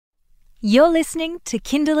You're listening to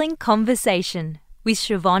Kindling Conversation with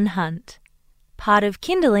Shevonne Hunt, part of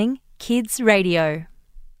Kindling Kids Radio.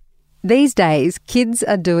 These days, kids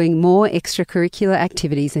are doing more extracurricular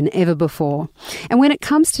activities than ever before. And when it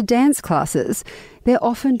comes to dance classes, they're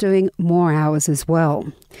often doing more hours as well.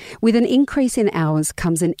 With an increase in hours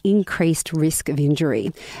comes an increased risk of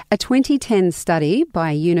injury. A 2010 study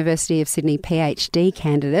by a University of Sydney PhD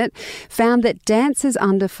candidate found that dancers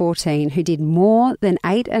under 14 who did more than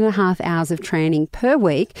 8.5 hours of training per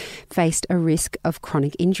week faced a risk of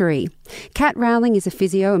chronic injury. Kat Rowling is a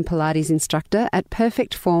physio and Pilates instructor at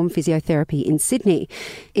Perfect Form Physiotherapy in Sydney.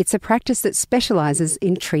 It's a practice that specialises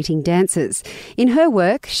in treating dancers. In her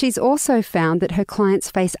work, she's also found that her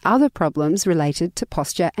clients face other problems related to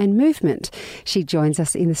posture and movement. She joins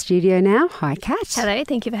us in the studio now. Hi, Kat. Hello,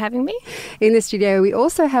 thank you for having me. In the studio, we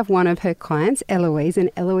also have one of her clients, Eloise,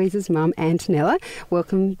 and Eloise's mum, Antonella.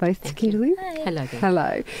 Welcome both to Kindling. Hello.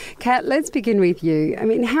 Hello. Kat, let's begin with you. I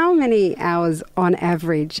mean, how many hours on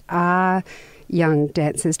average are young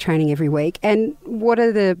dancers training every week, and what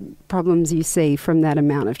are the problems you see from that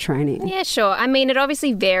amount of training? Yeah, sure. I mean, it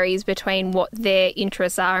obviously varies between what their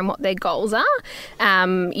interests are and what their goals are.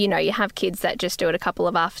 You have kids that just do it a couple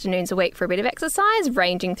of afternoons a week for a bit of exercise,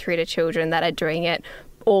 ranging through to children that are doing it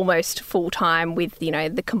almost full-time with,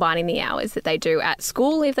 the combining the hours that they do at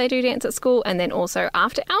school if they do dance at school, and then also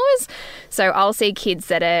after hours. So I'll see kids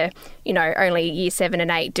that are, only year 7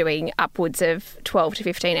 and 8 doing upwards of 12 to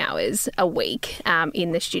 15 hours a week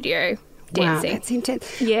in the studio dancing. Wow, that's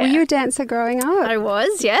intense. Yeah. Were you a dancer growing up? I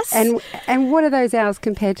was, yes. And what are those hours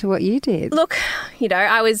compared to what you did? Look,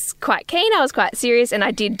 I was quite keen, I was quite serious, and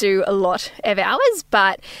I did do a lot of hours,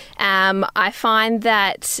 but I find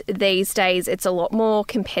that these days it's a lot more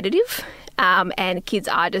competitive. And kids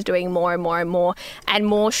are just doing more and more and more and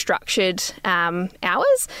more structured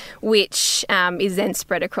hours, which is then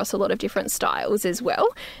spread across a lot of different styles as well.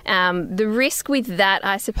 The risk with that,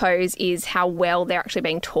 I suppose, is how well they're actually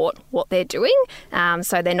being taught what they're doing.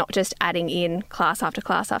 So they're not just adding in class after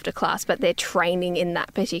class after class, but they're training in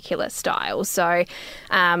that particular style. So,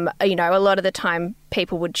 a lot of the time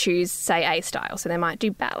people would choose, say, a style. So they might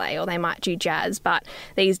do ballet or they might do jazz, but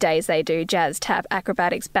these days they do jazz, tap,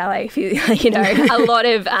 acrobatics, ballet, a lot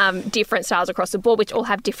of different styles across the board, which all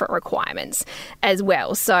have different requirements as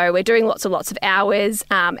well. So we're doing lots of hours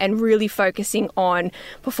and really focusing on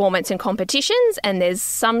performance and competitions, and there's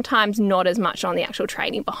sometimes not as much on the actual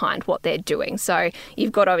training behind what they're doing. So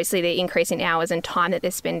you've got obviously the increase in hours and time that they're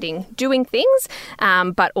spending doing things,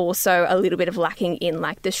 but also a little bit of lacking in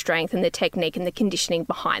like the strength and the technique and the conditioning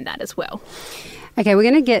behind that as well. Okay, we're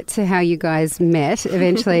going to get to how you guys met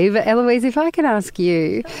eventually, but Eloise, if I could ask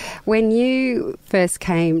you, when you first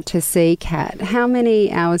came to see Kat, how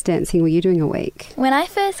many hours dancing were you doing a week? When I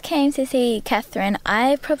first came to see Catherine,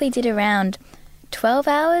 I probably did around 12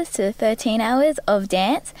 hours to 13 hours of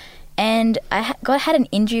dance, and I had an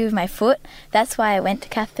injury with my foot. That's why I went to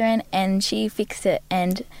Catherine, and she fixed it,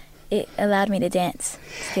 and it allowed me to dance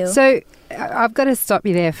still. So I've got to stop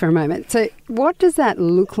you there for a moment. So what does that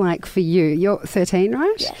look like for you? You're 13,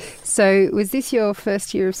 right? Yes. So was this your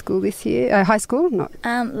first year of school this year? High school? Not.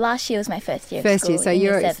 Last year was my first year of school. First year. So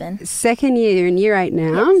you're you're 7. Second year, you're in year 8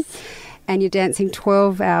 now. Yes. And you're dancing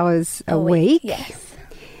 12 hours a week. Yes.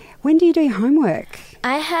 When do you do your homework?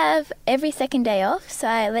 I have every second day off. So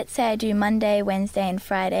let's say I do Monday, Wednesday and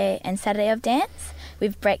Friday and Saturday of dance,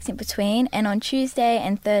 with breaks in between, and on Tuesday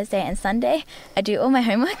and Thursday and Sunday I do all my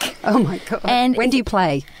homework. Oh my God. And when do you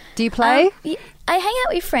play? Do you play? I hang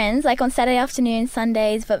out with friends like on Saturday afternoons,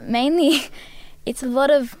 Sundays, but mainly it's a lot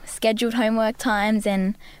of scheduled homework times,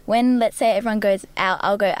 and when, let's say, everyone goes out,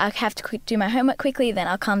 I have to do my homework quickly, then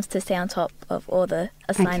I'll come to stay on top of all the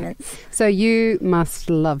assignments. Okay. So you must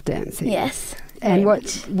love dancing. Yes. And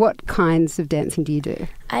what kinds of dancing do you do?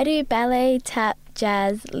 I do ballet, tap,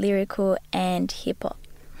 jazz, lyrical and hip-hop.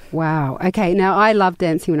 Wow. Okay, now I loved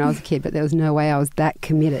dancing when I was a kid, but there was no way I was that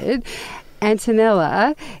committed.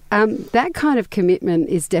 Antonella, that kind of commitment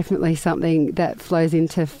is definitely something that flows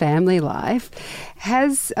into family life.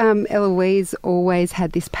 Has Eloise always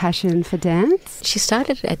had this passion for dance? She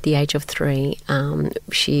started at the age of 3.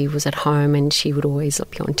 She was at home and she would always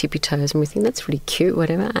be on tippy toes, and we think that's really cute,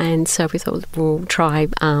 whatever. And so we thought we'll try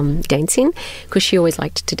dancing, because she always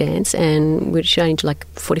liked to dance, and she only did like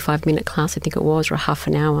a 45-minute class, I think it was, or a half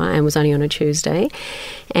an hour, and was only on a Tuesday.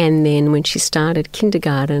 And then when she started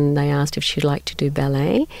kindergarten, they asked if she'd like to do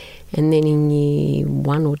ballet. And then in year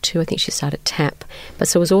 1 or 2, I think she started tap. But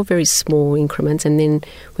so it was all very small increments. And then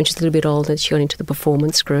when she was a little bit older, she got into the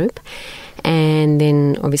performance group. And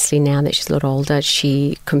then obviously now that she's a lot older,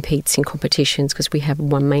 she competes in competitions because we have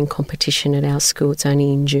one main competition at our school. It's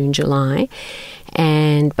only in June, July.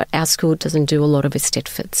 But our school doesn't do a lot of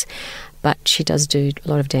aesthetics. But she does do a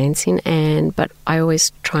lot of dancing, but I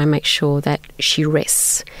always try and make sure that she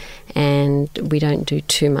rests and we don't do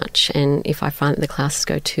too much. And if I find that the classes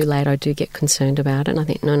go too late, I do get concerned about it. And I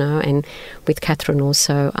think, no. And with Catherine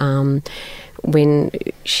also, when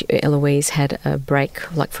Eloise had a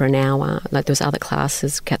break, like for an hour, like there was other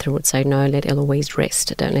classes, Catherine would say, no, let Eloise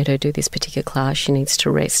rest. Don't let her do this particular class. She needs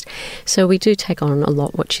to rest. So we do take on a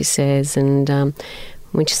lot what she says. And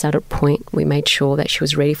when she started point, we made sure that she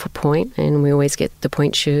was ready for point, and we always get the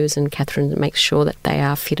point shoes, and Catherine makes sure that they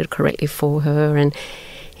are fitted correctly for her. And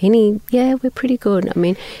we're pretty good. I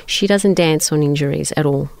mean, she doesn't dance on injuries at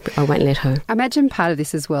all. I won't let her. I imagine part of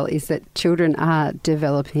this as well is that children are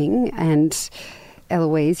developing, and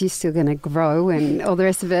Eloise, you're still going to grow and all the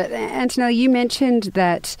rest of it. Antonella, you mentioned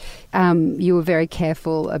that you were very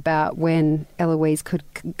careful about when Eloise could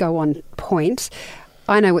go on point.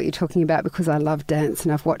 I know what you're talking about because I love dance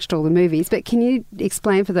and I've watched all the movies, but can you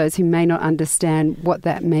explain for those who may not understand what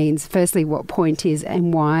that means, firstly what point is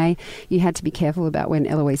and why you had to be careful about when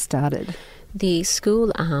Eloise started? The school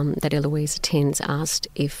that Eloise attends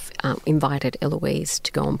invited Eloise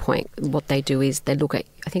to go on point. What they do is they look at,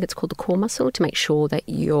 I think it's called the core muscle, to make sure that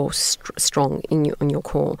you're strong on your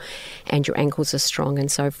core and your ankles are strong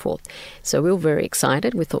and so forth. So we were very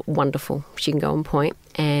excited. We thought, wonderful, she can go on point.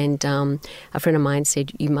 And a friend of mine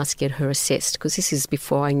said, you must get her assessed, because this is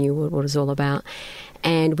before I knew what it was all about.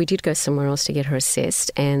 And we did go somewhere else to get her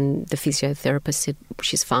assessed, and the physiotherapist said,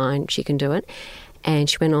 she's fine, she can do it. And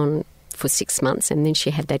she went on for 6 months, and then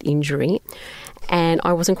she had that injury, and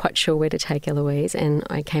I wasn't quite sure where to take Eloise, and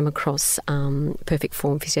I came across Perfect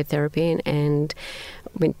Form Physiotherapy and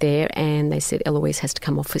went there, and they said Eloise has to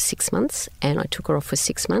come off for 6 months, and I took her off for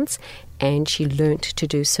 6 months, and she learnt to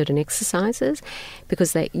do certain exercises,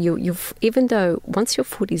 because even though once your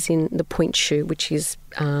foot is in the point shoe, which is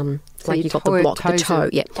like you've got the block, the toe,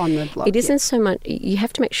 on the block, it isn't so much. You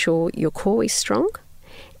have to make sure your core is strong,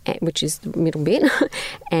 which is the middle bit,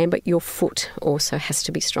 but your foot also has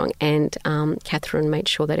to be strong. And Catherine made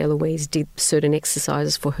sure that Eloise did certain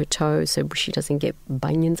exercises for her toes so she doesn't get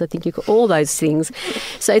bunions, I think you call all those things.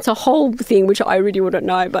 So it's a whole thing which I really wouldn't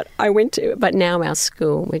know, but I went to. But now our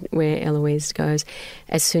school, where Eloise goes,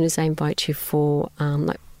 as soon as they invite you for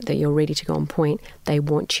that you're ready to go on point, they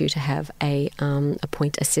want you to have a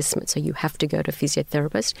point assessment. So you have to go to a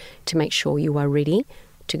physiotherapist to make sure you are ready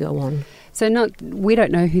to go on. So we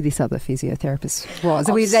don't know who this other physiotherapist was.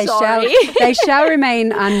 Sorry. They shall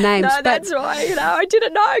remain unnamed. No, that's right. No, I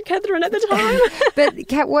didn't know Catherine at the time. But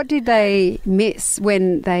Kat, what did they miss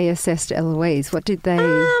when they assessed Eloise? What did they...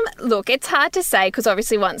 Look, it's hard to say, because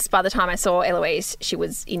obviously by the time I saw Eloise, she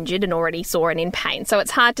was injured and already sore and in pain. So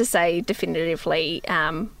it's hard to say definitively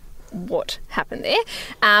what happened there.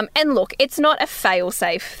 And look, it's not a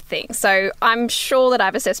fail-safe thing. So I'm sure that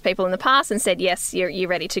I've assessed people in the past and said, yes, you're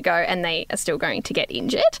ready to go, and they are still going to get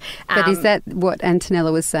injured. But is that what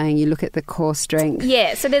Antonella was saying? You look at the core strength?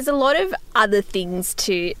 Yeah, so there's a lot of other things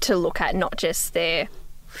to look at, not just their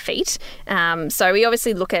feet. So we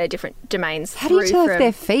obviously look at different domains. How do you tell if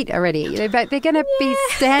their feet are ready? They're going to be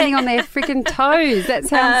standing on their freaking toes. That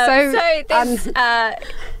sounds so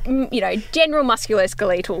there's, general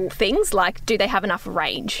musculoskeletal things like, do they have enough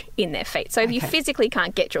range in their feet? So if you physically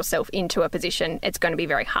can't get yourself into a position, it's going to be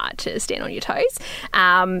very hard to stand on your toes.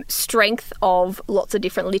 Strength of lots of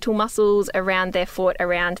different little muscles around their foot,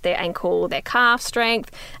 around their ankle, their calf strength.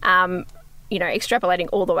 Extrapolating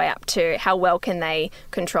all the way up to how well can they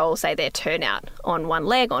control, say, their turnout on one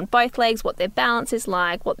leg, on both legs, what their balance is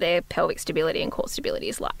like, what their pelvic stability and core stability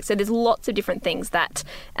is like. So there's lots of different things that,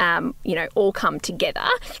 all come together.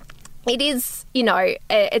 It is,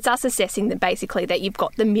 it's us assessing that basically that you've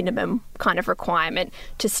got the minimum kind of requirement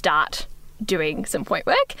to start doing some point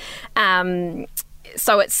work.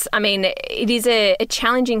 So it is a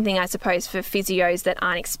challenging thing, I suppose, for physios that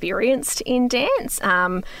aren't experienced in dance.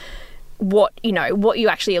 What you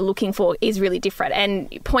actually are looking for is really different,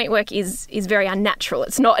 and point work is very unnatural.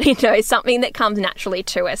 It's not something that comes naturally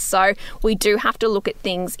to us. So we do have to look at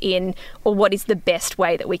things what is the best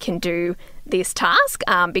way that we can do this task,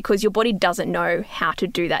 because your body doesn't know how to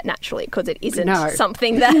do that naturally, because it isn't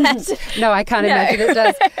something that... No, I can't imagine it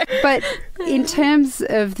does. But in terms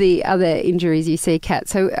of the other injuries you see, Kat,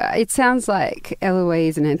 so it sounds like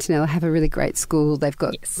Eloise and Antonella have a really great school. They've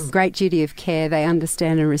got great duty of care. They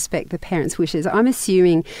understand and respect the parents' wishes. I'm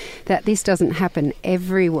assuming that this doesn't happen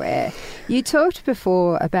everywhere. You talked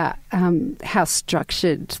before about how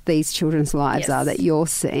structured these children's lives are that you're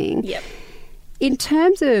seeing. Yep. In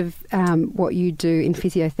terms of what you do in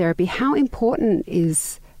physiotherapy, how important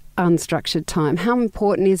is unstructured time? How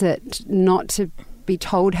important is it not to be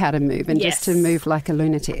told how to move and just to move like a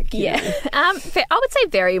lunatic? Yeah. I would say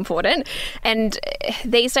very important. And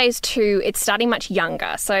these days too, it's starting much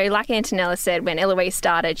younger. So like Antonella said, when Eloise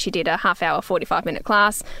started, she did a half-hour, 45-minute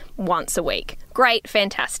class once a week. Great,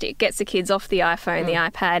 fantastic. Gets the kids off the iPhone, the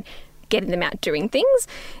iPad, getting them out doing things.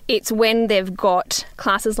 It's when they've got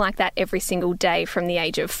classes like that every single day from the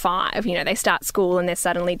age of 5. You know, they start school and they're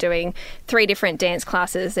suddenly doing 3 different dance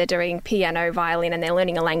classes. They're doing piano, violin, and they're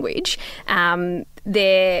learning a language.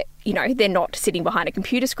 They're not sitting behind a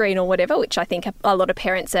computer screen or whatever, which I think a lot of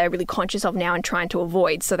parents are really conscious of now and trying to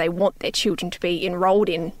avoid. So they want their children to be enrolled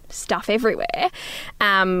in stuff everywhere,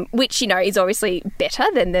 which, is obviously better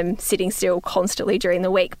than them sitting still constantly during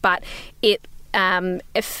the week. But it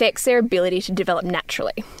affects their ability to develop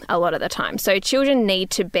naturally a lot of the time. So children need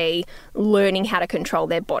to be learning how to control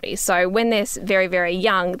their bodies. So when they're very, very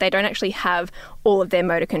young, they don't actually have all of their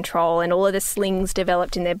motor control and all of the slings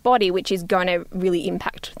developed in their body, which is going to really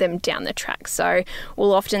impact them down the track. So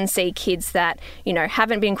we'll often see kids that,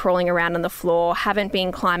 haven't been crawling around on the floor, haven't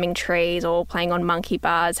been climbing trees or playing on monkey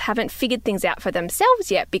bars, haven't figured things out for themselves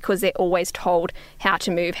yet because they're always told how to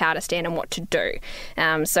move, how to stand and what to do.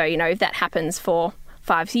 So if that happens for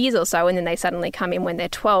 5 years or so, and then they suddenly come in when they're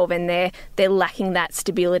 12 and they're lacking that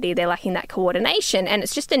stability, they're lacking that coordination, and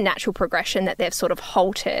it's just a natural progression that they've sort of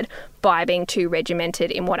halted by being too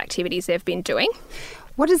regimented in what activities they've been doing.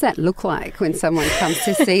 What does that look like when someone comes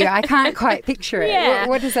to see you? I can't quite picture it. Yeah.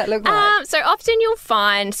 What does that look like? So often you'll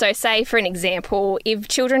find, say for an example, if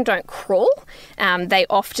children don't crawl, they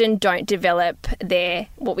often don't develop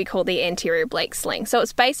what we call the anterior oblique sling. So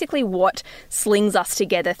it's basically what slings us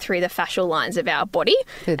together through the fascial lines of our body.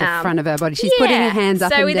 Through the front of our body. She's putting her hands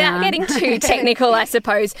up and down. So without getting too technical, I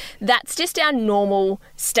suppose, that's just our normal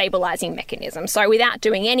stabilising mechanism. So without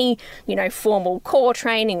doing any, formal core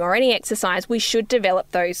training or any exercise, we should develop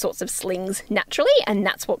those sorts of slings naturally, and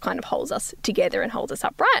that's what kind of holds us together and holds us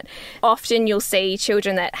upright. Often you'll see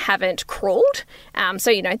children that haven't crawled,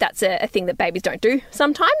 so that's a thing that babies don't do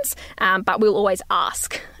sometimes, but we'll always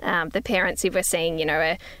ask the parents if we're seeing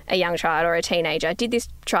a young child or a teenager, did this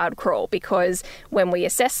child crawl? Because when we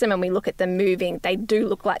assess them and we look at them moving, they do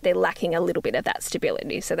look like they're lacking a little bit of that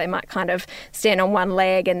stability. So they might kind of stand on one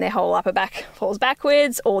leg and their whole upper back falls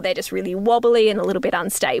backwards, or they're just really wobbly and a little bit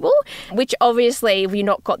unstable, which obviously if you've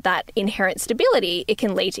not got that inherent stability, it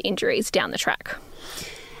can lead to injuries down the track.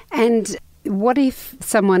 And what if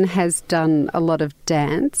someone has done a lot of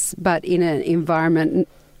dance, but in an environment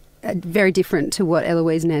very different to what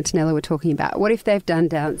Eloise and Antonella were talking about? What if they've done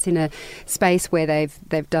dance in a space where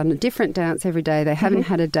they've done a different dance every day, they haven't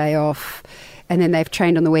had a day off, and then they've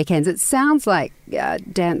trained on the weekends? It sounds like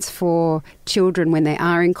dance for children when they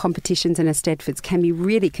are in competitions and Eisteddfods can be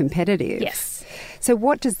really competitive. Yes. So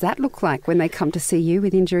what does that look like when they come to see you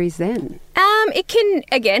with injuries then? It can,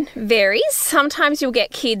 again, vary. Sometimes you'll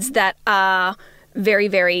get kids that are very,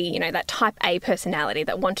 very, that type A personality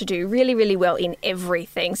that want to do really, really well in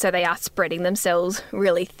everything. So they are spreading themselves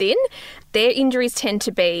really thin. Their injuries tend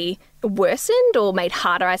to be worsened or made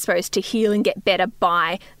harder, I suppose, to heal and get better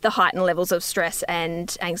by the heightened levels of stress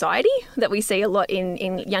and anxiety that we see a lot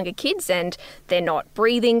in younger kids, and they're not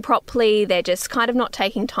breathing properly. They're just kind of not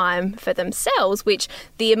taking time for themselves, which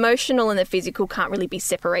the emotional and the physical can't really be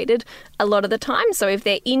separated a lot of the time. So if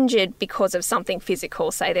they're injured because of something physical,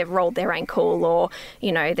 say they've rolled their ankle or,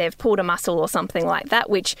 they've pulled a muscle or something like that,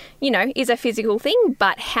 which, is a physical thing,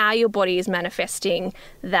 but how your body is manifesting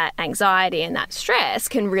that anxiety and that stress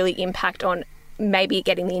can really impact on maybe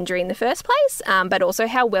getting the injury in the first place, but also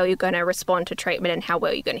how well you're going to respond to treatment and how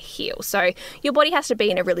well you're going to heal. So your body has to be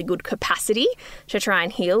in a really good capacity to try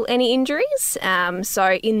and heal any injuries.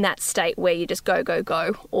 So in that state where you just go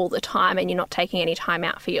all the time and you're not taking any time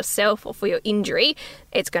out for yourself or for your injury,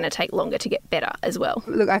 it's going to take longer to get better as well.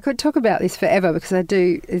 Look, I could talk about this forever because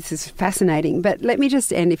this is fascinating, but let me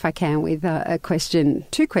just end, if I can, with a question,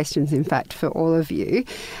 2 questions in fact, for all of you.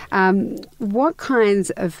 What kinds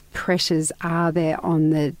of pressures are there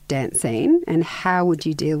on the dance scene, and how would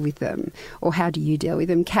you deal with them, or how do you deal with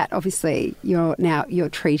them? Kat, obviously you're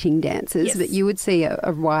treating dancers, yes, but you would see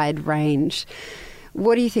a wide range.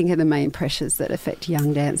 What do you think are the main pressures that affect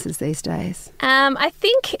young dancers these days? I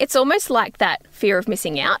think it's almost like that fear of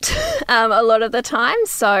missing out a lot of the time.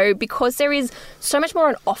 So because there is so much more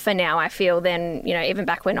on offer now, I feel, than, even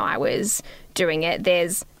back when I was doing it.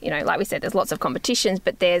 There's, like we said, there's lots of competitions,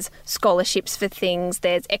 but there's scholarships for things.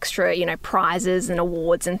 There's extra, prizes and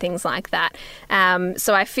awards and things like that.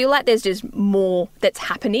 So I feel like there's just more that's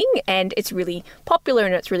happening, and it's really popular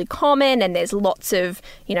and it's really common, and there's lots of,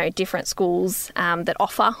 different schools that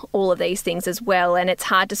offer all of these things as well. And it's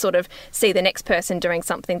hard to sort of see the next person doing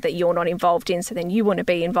something that you're not involved in, so then you want to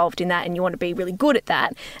be involved in that and you want to be really good at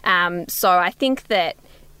that. So I think that,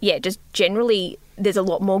 just generally there's a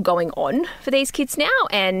lot more going on for these kids now.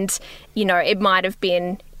 And, it might have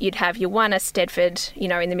been you'd have your one at Stedford,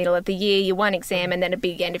 in the middle of the year, your one exam, and then a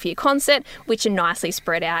big end of year concert, which are nicely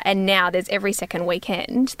spread out. And now there's every second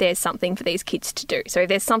weekend, there's something for these kids to do. So if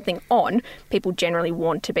there's something on, people generally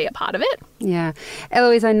want to be a part of it. Yeah.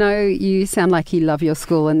 Eloise, I know you sound like you love your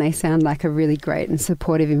school and they sound like a really great and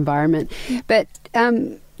supportive environment. But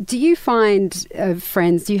do you find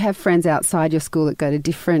do you have friends outside your school that go to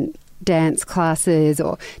different dance classes,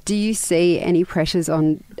 or do you see any pressures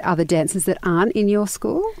on other dancers that aren't in your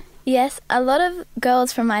school? Yes, a lot of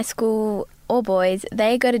girls from my school, or boys,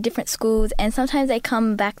 they go to different schools, and sometimes they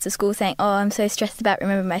come back to school saying, oh, I'm so stressed about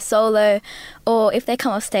remembering my solo, or if they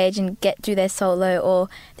come off stage and do their solo or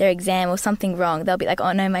their exam or something wrong, they'll be like,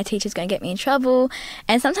 oh no, my teacher's going to get me in trouble.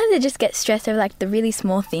 And sometimes they just get stressed over like the really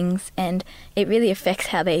small things, and it really affects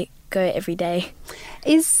how they go every day.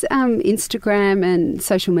 Is Instagram and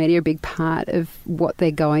social media a big part of what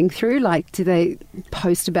they're going through? Like, do they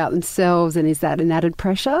post about themselves, and is that an added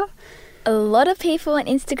pressure? A lot of people on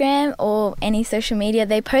Instagram or any social media,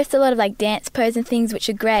 they post a lot of like dance poses and things, which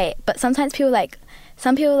are great, but sometimes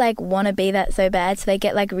some people want to be that so bad, so they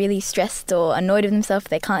get like really stressed or annoyed with themselves if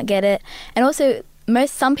they can't get it. And also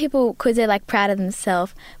some people, because they're like proud of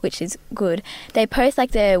themselves, which is good, they post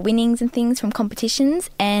like their winnings and things from competitions,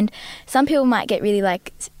 and some people might get really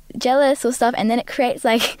like jealous or stuff, and then it creates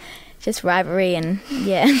like just rivalry and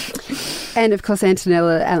And of course,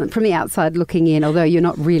 Antonella, from the outside looking in, although you're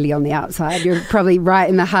not really on the outside, you're probably right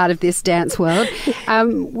in the heart of this dance world.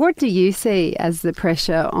 What do you see as the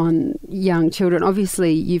pressure on young children?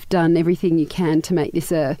 Obviously, you've done everything you can to make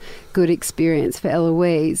this a good experience for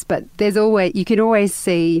Eloise, but you can always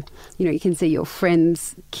see, you can see your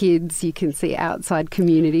friends' kids, you can see outside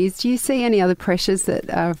communities. Do you see any other pressures that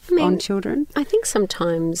are on children? I think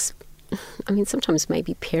sometimes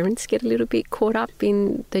maybe parents get a little bit caught up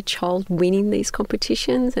in their child winning these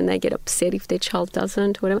competitions, and they get upset if their child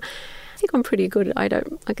doesn't or whatever. I think I'm pretty good. I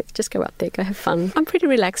just go out there, go have fun. I'm pretty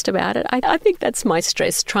relaxed about it. I think that's my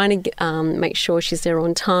stress, trying to make sure she's there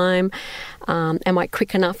on time. Am I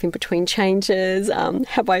quick enough in between changes?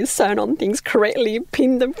 Have I sewn on things correctly,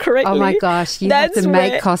 pinned them correctly? Oh my gosh, you have to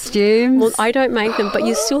make costumes. Well, I don't make them, but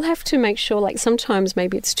you still have to make sure, like sometimes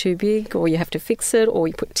maybe it's too big, or you have to fix it, or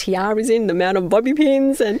you put tiaras in, the amount of bobby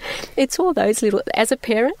pins, and it's all those little, as a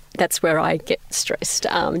parent, that's where I get stressed,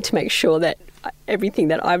 to make sure that everything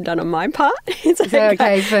that I've done on my part is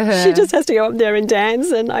okay for her. She just has to go up there and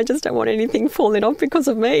dance, and I just don't want anything falling off because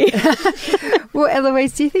of me. Well,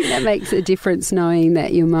 Eloise, do you think that makes a difference, knowing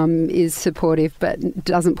that your mum is supportive but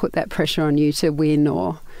doesn't put that pressure on you to win,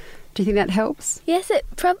 or do you think that helps? Yes,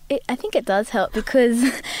 I think it does help,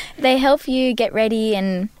 because they help you get ready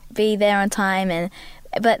and be there on time,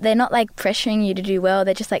 but they're not like pressuring you to do well.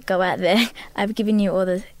 They're just like, go out there. I've given you all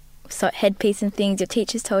the headpiece and things. Your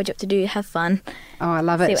teacher's told you what to do. Have fun. Oh, I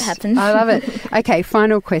love it. See what happens. I love it. Okay,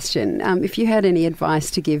 final question. If you had any advice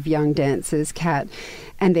to give young dancers, Kat,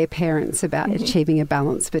 and their parents about achieving a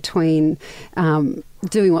balance between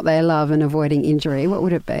doing what they love and avoiding injury, what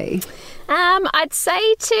would it be? I'd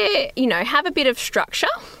say to, have a bit of structure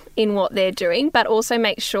in what they're doing, but also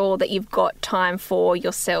make sure that you've got time for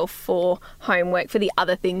yourself, for homework, for the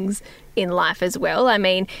other things in life as well. I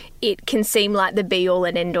mean, it can seem like the be-all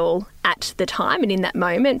and end-all at the time and in that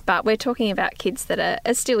moment, but we're talking about kids that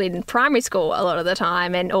are still in primary school a lot of the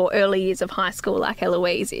time, or early years of high school like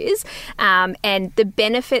Eloise is, and the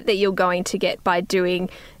benefit that you're going to get by doing,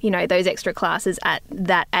 those extra classes at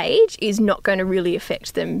that age is not going to really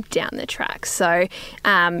affect them down the track. So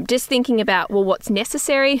just thinking about, what's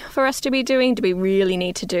necessary for us to be doing? Do we really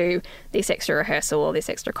need to do this extra rehearsal or this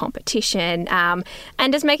extra competition? And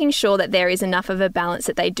just making sure that there is enough of a balance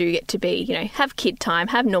that they do get to be, have kid time,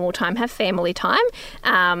 have normal time, have family time,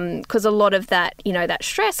 because a lot of that, that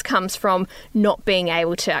stress comes from not being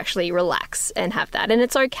able to actually relax and have that. And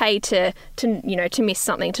it's okay to miss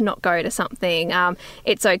something, to not go to something.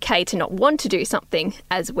 It's okay to not want to do something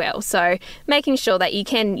as well. So making sure that you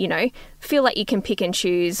can, feel like you can pick and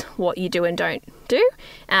choose what you do and don't do.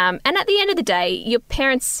 And at the end of the day, your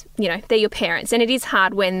parents, they're your parents, and it is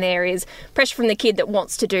hard when there is pressure from the kid that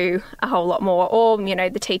wants to do a whole lot more, or,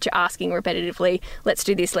 the teacher asking repetitively, let's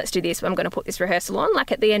do this, I'm going to put this rehearsal on.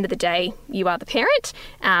 Like, at the end of the day, you are the parent,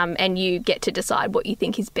 and you get to decide what you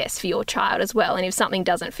think is best for your child as well. And if something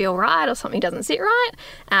doesn't feel right or something doesn't sit right,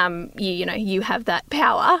 you have that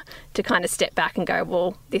power to kind of step back and go,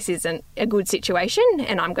 well, this isn't a good situation,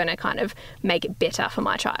 and I'm going to kind of make it better for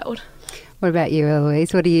my child. What about you,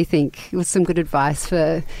 Eloise? What do you think was some good advice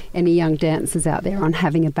for any young dancers out there on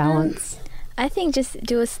having a balance? I think just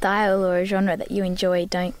do a style or a genre that you enjoy.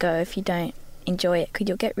 Don't go if you don't enjoy it, because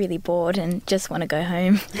you'll get really bored and just want to go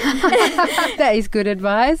home. That is good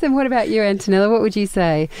advice. And what about you, Antonella? What would you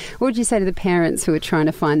say? What would you say to the parents who are trying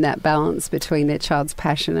to find that balance between their child's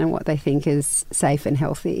passion and what they think is safe and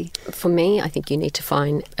healthy? For me, I think you need to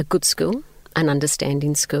find a good school, an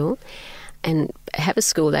understanding school, and have a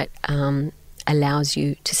school that allows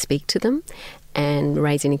you to speak to them and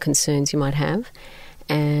raise any concerns you might have.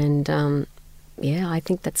 And I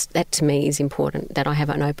think that to me is important, that I have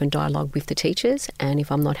an open dialogue with the teachers, and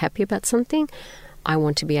if I'm not happy about something, I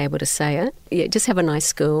want to be able to say it. Yeah, just have a nice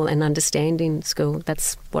school, an understanding school.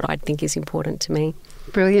 That's what I think is important to me.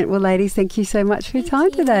 Brilliant. Well, ladies, thank you so much for your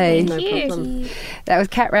time today. No problem. That was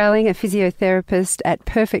Kat Rowling, a physiotherapist at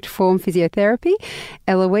Perfect Form Physiotherapy,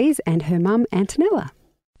 Eloise and her mum, Antonella.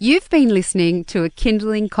 You've been listening to a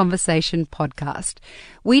Kindling Conversation podcast.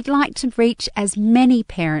 We'd like to reach as many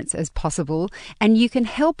parents as possible, and you can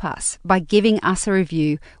help us by giving us a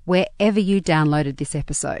review wherever you downloaded this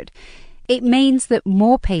episode. It means that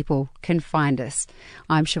more people can find us.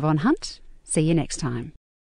 I'm Shevonne Hunt. See you next time.